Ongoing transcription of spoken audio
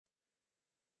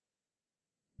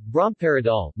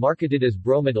Bromperidol, marketed as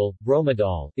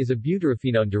Bromidol, is a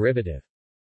butyrophenone derivative.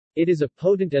 It is a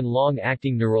potent and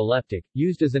long-acting neuroleptic,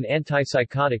 used as an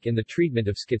antipsychotic in the treatment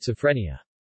of schizophrenia.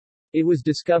 It was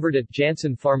discovered at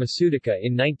Janssen Pharmaceutica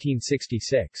in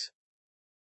 1966.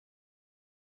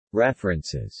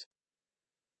 References.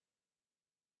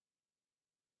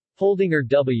 Holdinger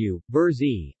W., Burz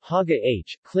E., Haga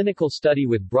H., Clinical Study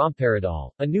with Bromperidol,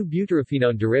 a new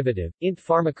butyrophenone derivative, Int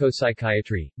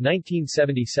Pharmacopsychiatry,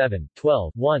 1977,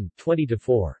 12, 1,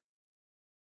 20-4.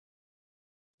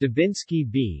 Dubinsky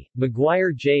B.,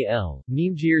 McGuire J. L.,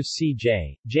 Niemgiers C.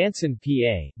 J., Janssen P.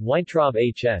 A., Weintraub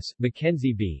H. S.,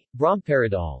 Mackenzie B.,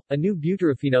 Bromperidol, a new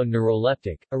butyrophenone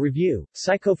neuroleptic, a review,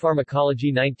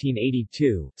 Psychopharmacology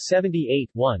 1982, 78,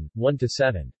 1,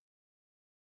 1-7.